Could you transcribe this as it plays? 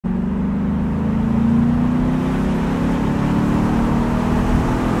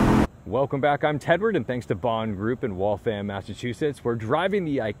Welcome back, I'm Tedward, and thanks to Bond Group in Waltham, Massachusetts, we're driving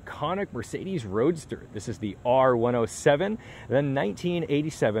the iconic Mercedes Roadster. This is the R107, the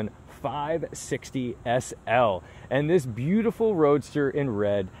 1987 560 SL. And this beautiful Roadster in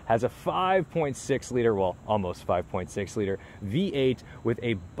red has a 5.6 liter, well, almost 5.6 liter V8 with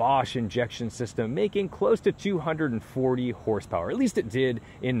a Bosch injection system, making close to 240 horsepower. At least it did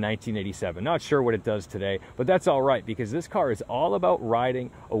in 1987. Not sure what it does today, but that's all right, because this car is all about riding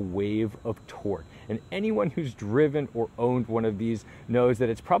a wave of torque. And anyone who's driven or owned one of these knows that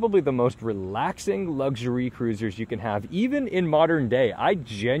it's probably the most relaxing luxury cruisers you can have, even in modern day. I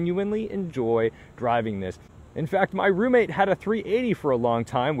genuinely enjoy driving this. In fact, my roommate had a 380 for a long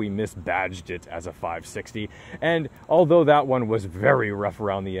time. We misbadged it as a 560. And although that one was very rough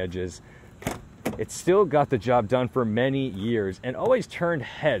around the edges, it still got the job done for many years and always turned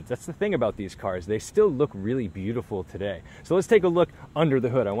heads. That's the thing about these cars. They still look really beautiful today. So let's take a look under the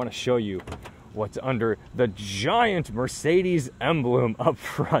hood. I want to show you what's under the giant Mercedes emblem up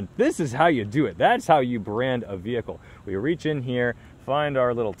front. This is how you do it. That's how you brand a vehicle. We reach in here, find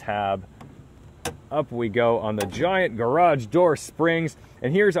our little tab, up we go on the giant garage door springs,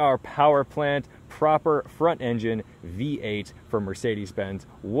 and here's our power plant, proper front engine V8 from Mercedes-Benz.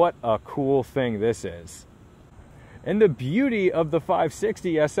 What a cool thing this is. And the beauty of the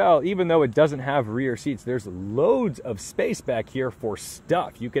 560 SL, even though it doesn't have rear seats, there's loads of space back here for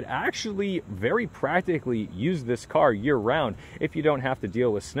stuff. You could actually very practically use this car year-round if you don't have to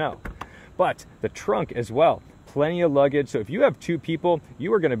deal with snow. But the trunk as well, plenty of luggage, so if you have two people,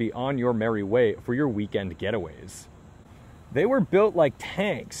 you are going to be on your merry way for your weekend getaways. They were built like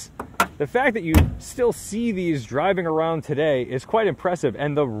tanks. The fact that you still see these driving around today is quite impressive,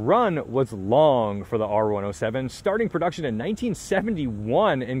 and the run was long for the R107, starting production in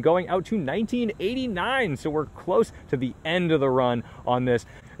 1971 and going out to 1989, so we're close to the end of the run on this.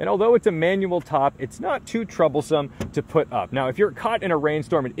 And although it's a manual top, it's not too troublesome to put up. Now, if you're caught in a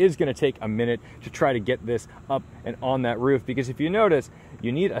rainstorm, it is going to take a minute to try to get this up and on that roof, because if you notice,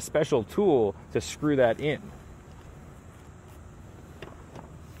 you need a special tool to screw that in.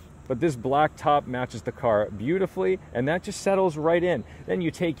 But this black top matches the car beautifully, and that just settles right in. Then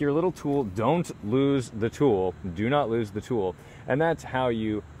you take your little tool, don't lose the tool, do not lose the tool, and that's how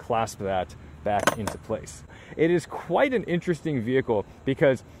you clasp that back into place. It is quite an interesting vehicle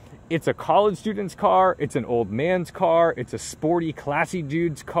because it's a college student's car, it's an old man's car, it's a sporty, classy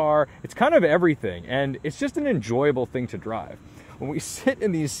dude's car, it's kind of everything, and it's just an enjoyable thing to drive. When we sit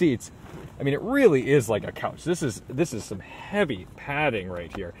in these seats, I mean, it really is like a couch. This is some heavy padding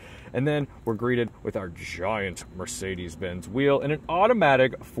right here. And then we're greeted with our giant Mercedes-Benz wheel and an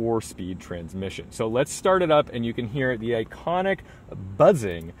automatic 4-speed transmission. So let's start it up and you can hear the iconic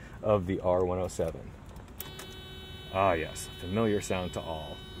buzzing of the R107. Ah yes, familiar sound to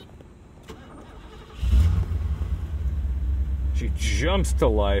all. She jumps to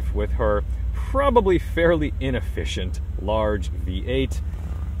life with her probably fairly inefficient large V8.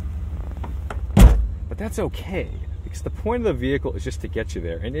 But that's okay, because the point of the vehicle is just to get you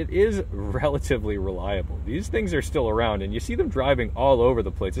there, and it is relatively reliable. These things are still around, and you see them driving all over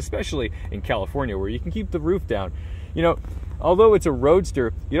the place, especially in California, where you can keep the roof down. You know, although it's a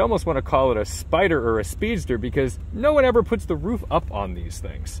Roadster, you'd almost want to call it a Spider or a Speedster, because no one ever puts the roof up on these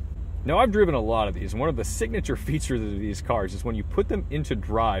things. Now, I've driven a lot of these, and one of the signature features of these cars is when you put them into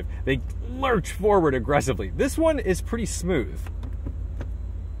drive, they lurch forward aggressively. This one is pretty smooth.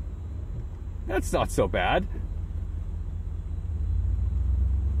 That's not so bad.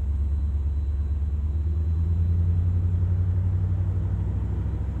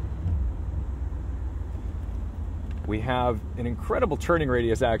 We have an incredible turning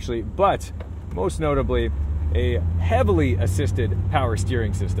radius actually, but most notably a heavily assisted power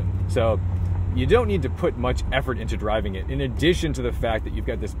steering system. So you don't need to put much effort into driving it, in addition to the fact that you've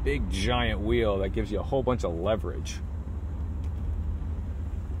got this big giant wheel that gives you a whole bunch of leverage.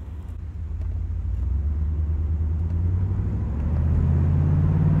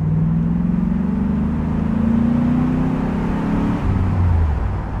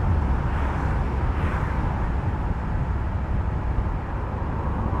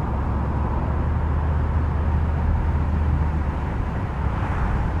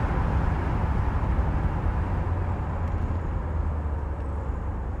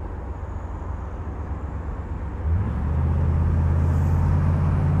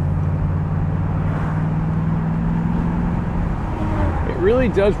 Really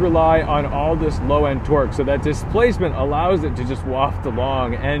does rely on all this low-end torque, so that displacement allows it to just waft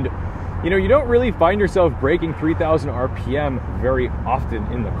along. And You know, you don't really find yourself breaking 3,000 RPM very often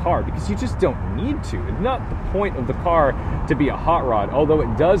in the car because you just don't need to. It's not the point of the car to be a hot rod, although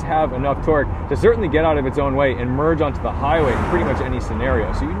it does have enough torque to certainly get out of its own way and merge onto the highway in pretty much any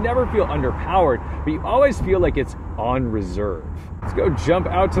scenario. So you never feel underpowered, but you always feel like it's on reserve. Let's go jump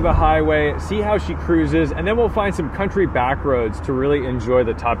out to the highway, see how she cruises, and then we'll find some country back roads to really enjoy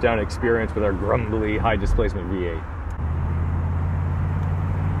the top-down experience with our grumbly high-displacement V8.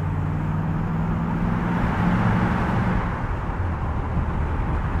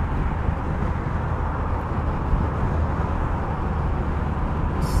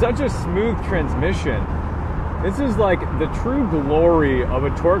 Such a smooth transmission. This is like the true glory of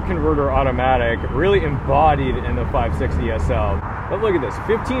a torque converter automatic, really embodied in the 560 SL. But look at this,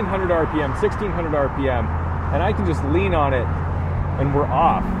 1500 RPM, 1600 RPM, and I can just lean on it and we're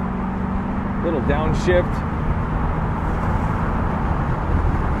off. Little downshift.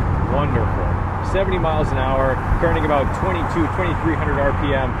 Wonderful. 70 miles an hour, turning about 2300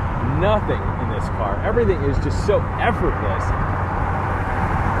 RPM. Nothing in this car. Everything is just so effortless.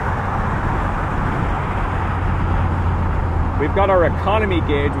 We've got our economy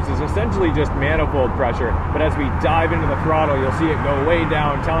gauge, which is essentially just manifold pressure, but as we dive into the throttle, you'll see it go way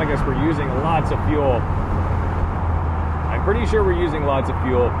down, telling us we're using lots of fuel. I'm pretty sure we're using lots of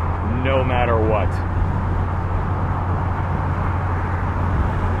fuel, no matter what.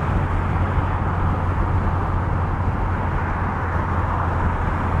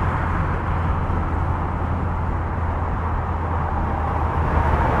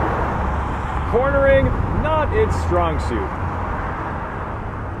 Cornering, not its strong suit.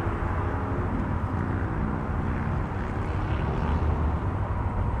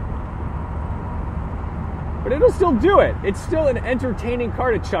 But it'll still do it. It's still an entertaining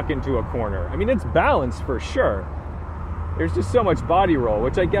car to chuck into a corner. I mean, it's balanced for sure. There's just so much body roll,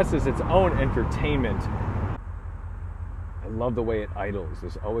 which I guess is its own entertainment. I love the way it idles.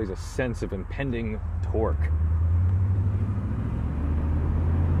 There's always a sense of impending torque.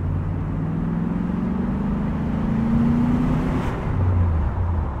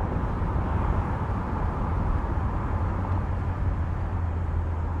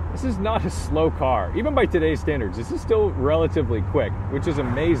 This is not a slow car. Even by today's standards, this is still relatively quick, which is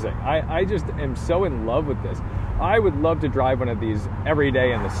amazing. I just am so in love with this. I would love to drive one of these every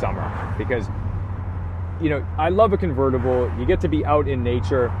day in the summer because, you know, I love a convertible. You get to be out in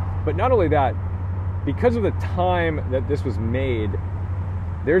nature, but not only that, because of the time that this was made,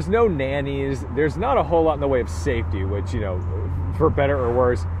 there's no nannies. There's not a whole lot in the way of safety, which, you know, for better or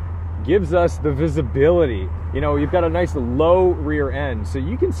worse, gives us the visibility. You know, you've got a nice low rear end, so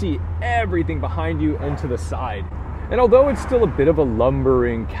you can see everything behind you and to the side. And although it's still a bit of a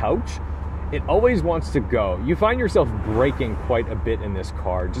lumbering couch, it always wants to go. You find yourself braking quite a bit in this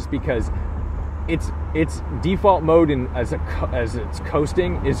car just because its default mode as it's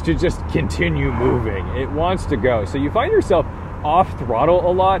coasting is to just continue moving. It wants to go. So you find yourself off throttle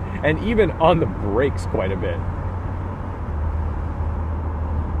a lot and even on the brakes quite a bit.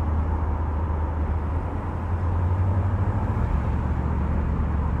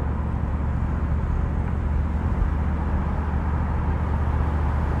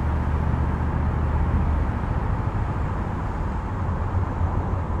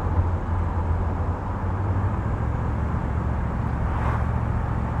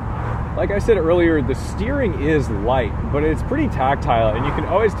 Like I said earlier, the steering is light, but it's pretty tactile, and you can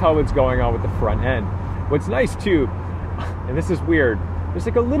always tell what's going on with the front end. What's nice too, and this is weird, there's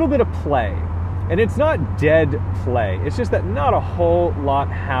like a little bit of play. And it's not dead play. It's just that not a whole lot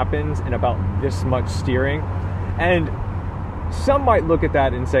happens in about this much steering. And some might look at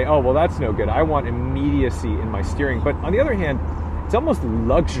that and say, oh, well, that's no good. I want immediacy in my steering. But on the other hand, it's almost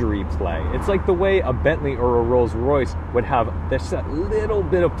luxury play. It's like the way a Bentley or a Rolls Royce would have this little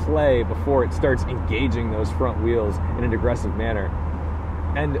bit of play before it starts engaging those front wheels in an aggressive manner.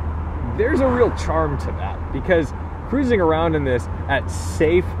 And there's a real charm to that, because cruising around in this at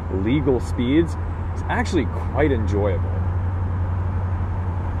safe, legal speeds is actually quite enjoyable.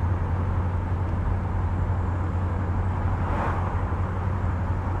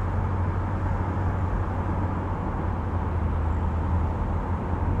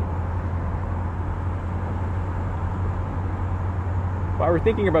 If I were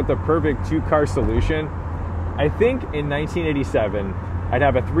thinking about the perfect two-car solution, I think in 1987, I'd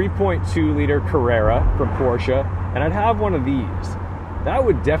have a 3.2 liter Carrera from Porsche, and I'd have one of these. That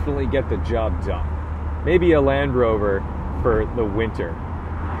would definitely get the job done. Maybe a Land Rover for the winter.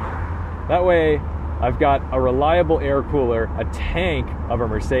 That way, I've got a reliable air cooler, a tank of a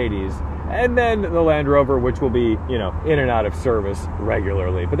Mercedes, And then the Land Rover, which will be, you know, in and out of service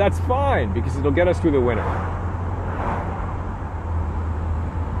regularly. But that's fine, because it'll get us through the winter.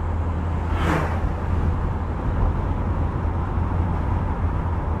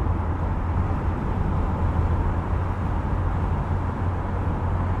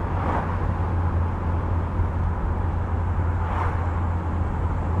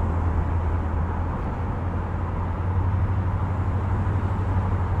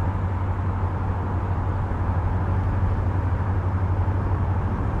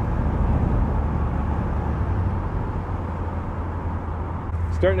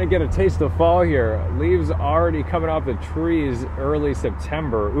 Starting to get a taste of fall here. Leaves already coming off the trees early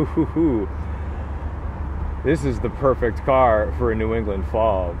September. Ooh, hoo, hoo. This is the perfect car for a New England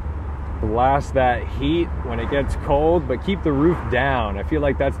fall. Blast that heat when it gets cold, but keep the roof down. I feel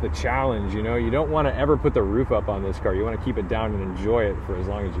like that's the challenge, you know? You don't want to ever put the roof up on this car. You want to keep it down and enjoy it for as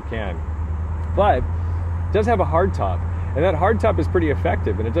long as you can. But it does have a hardtop, and that hardtop is pretty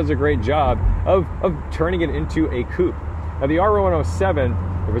effective, and it does a great job of turning it into a coupe. Now the R107,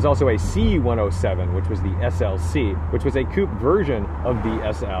 there was also a C107, which was the SLC, which was a coupe version of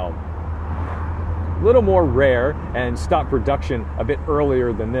the SL. A little more rare and stopped production a bit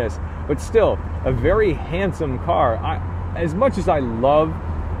earlier than this, but still a very handsome car. As much as I love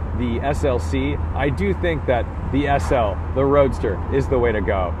the SLC, I do think that the SL, the Roadster, is the way to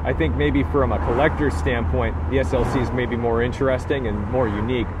go. I think maybe from a collector's standpoint, the SLC is maybe more interesting and more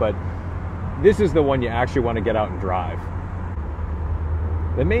unique, but this is the one you actually want to get out and drive.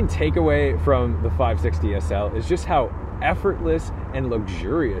 The main takeaway from the 560 SL is just how effortless and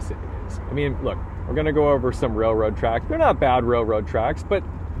luxurious it is. I mean, look, we're going to go over some railroad tracks. They're not bad railroad tracks, but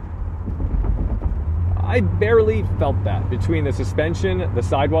I barely felt that between the suspension, the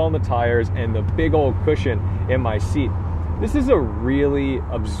sidewall and the tires, and the big old cushion in my seat. This is a really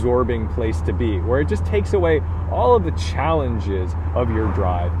absorbing place to be, where it just takes away all of the challenges of your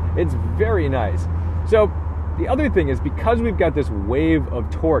drive. It's very nice. So the other thing is, because we've got this wave of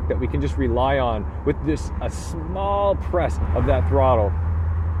torque that we can just rely on with just a small press of that throttle,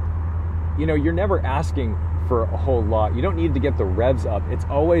 you know, you're never asking for a whole lot. You don't need to get the revs up. It's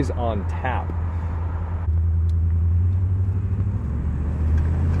always on tap.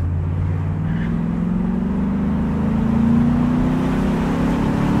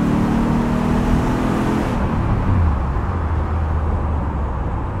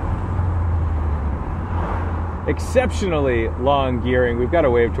 Exceptionally long gearing. We've got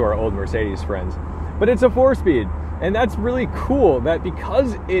to wave to our old Mercedes friends, but it's a 4-speed, and that's really cool that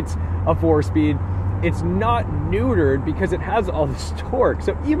because it's a 4-speed, it's not neutered because it has all this torque.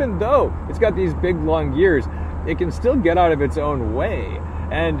 So even though it's got these big long gears, it can still get out of its own way.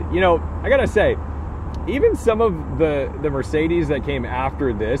 And you know, I gotta say, even some of the Mercedes that came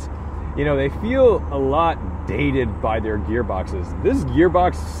after this, you know, they feel a lot dated by their gearboxes. This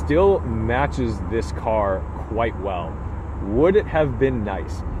gearbox still matches this car quite well. Would it have been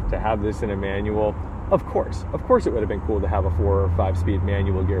nice to have this in a manual? Of course it would have been cool to have a 4 or 5-speed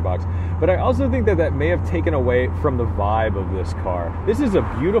manual gearbox, but I also think that that may have taken away from the vibe of this car. This is a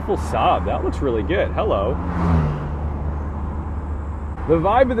beautiful Saab. That looks really good. Hello. The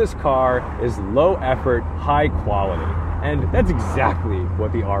vibe of this car is low effort, high quality, and that's exactly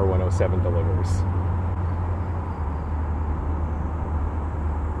what the R107 delivers.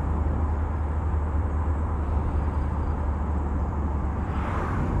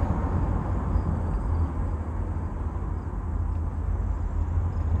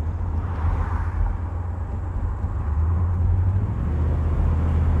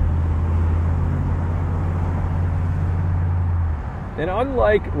 And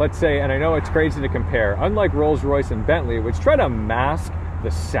unlike, let's say, and I know it's crazy to compare, unlike Rolls-Royce and Bentley, which try to mask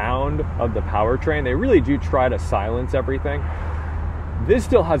the sound of the powertrain, they really do try to silence everything. This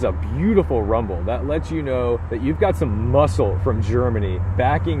still has a beautiful rumble that lets you know that you've got some muscle from Germany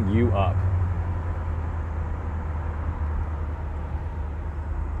backing you up.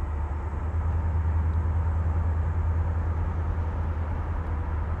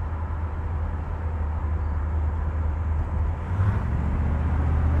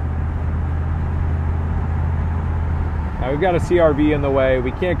 Now we've got a CRV in the way,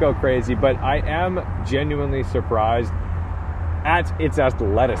 we can't go crazy, but I am genuinely surprised at its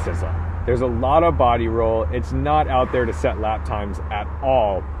athleticism. There's a lot of body roll, it's not out there to set lap times at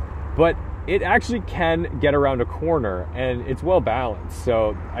all, but it actually can get around a corner and it's well balanced.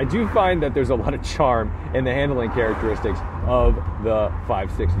 So I do find that there's a lot of charm in the handling characteristics of the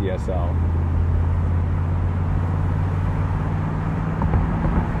 560 SL.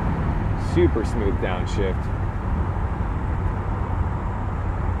 Super smooth downshift.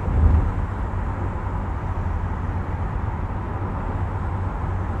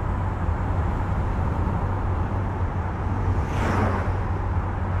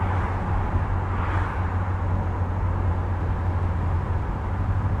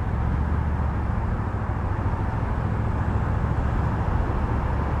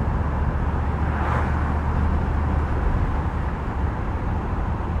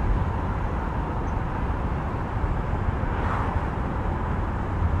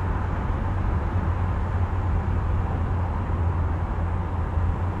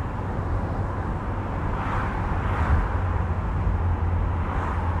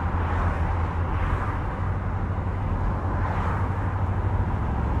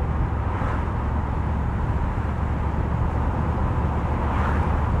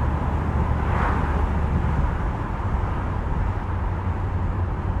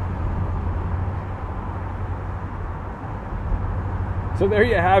 So there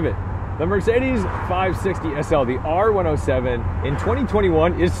you have it. The Mercedes 560 SL, the R107 in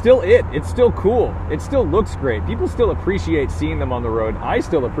 2021 is still it. It's still cool. It still looks great. People still appreciate seeing them on the road. I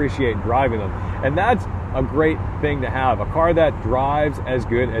still appreciate driving them. And that's a great thing to have, a car that drives as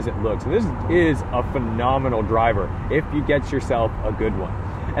good as it looks. And this is a phenomenal driver if you get yourself a good one.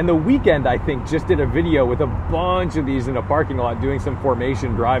 And The Weeknd, I think, just did a video with a bunch of these in a parking lot doing some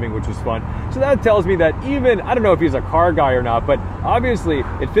formation driving, which was fun. So that tells me that even, I don't know if he's a car guy or not, but obviously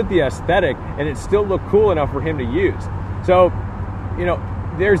it fit the aesthetic and it still looked cool enough for him to use. So, you know,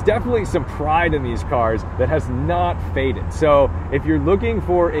 there's definitely some pride in these cars that has not faded. So if you're looking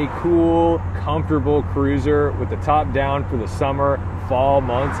for a cool, comfortable cruiser with the top down for the summer, fall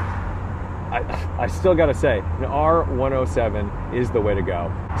months, I still gotta say, an R107 is the way to go.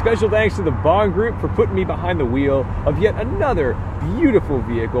 Special thanks to the Bond Group for putting me behind the wheel of yet another beautiful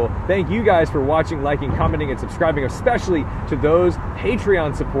vehicle. Thank you guys for watching, liking, commenting, and subscribing, especially to those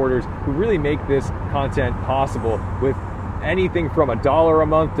Patreon supporters who really make this content possible with anything from $1 a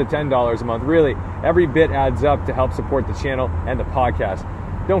month to $10 a month. Really, every bit adds up to help support the channel and the podcast.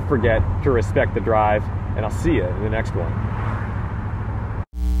 Don't forget to respect the drive, and I'll see you in the next one.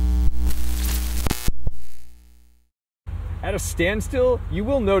 At a standstill, you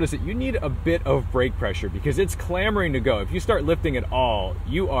will notice that you need a bit of brake pressure because it's clamoring to go. If you start lifting at all,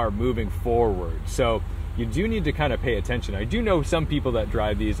 you are moving forward. So you do need to kind of pay attention. I do know some people that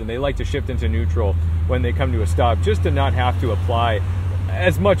drive these and they like to shift into neutral when they come to a stop just to not have to apply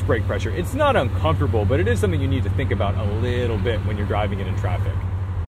as much brake pressure. It's not uncomfortable, but it is something you need to think about a little bit when you're driving it in traffic.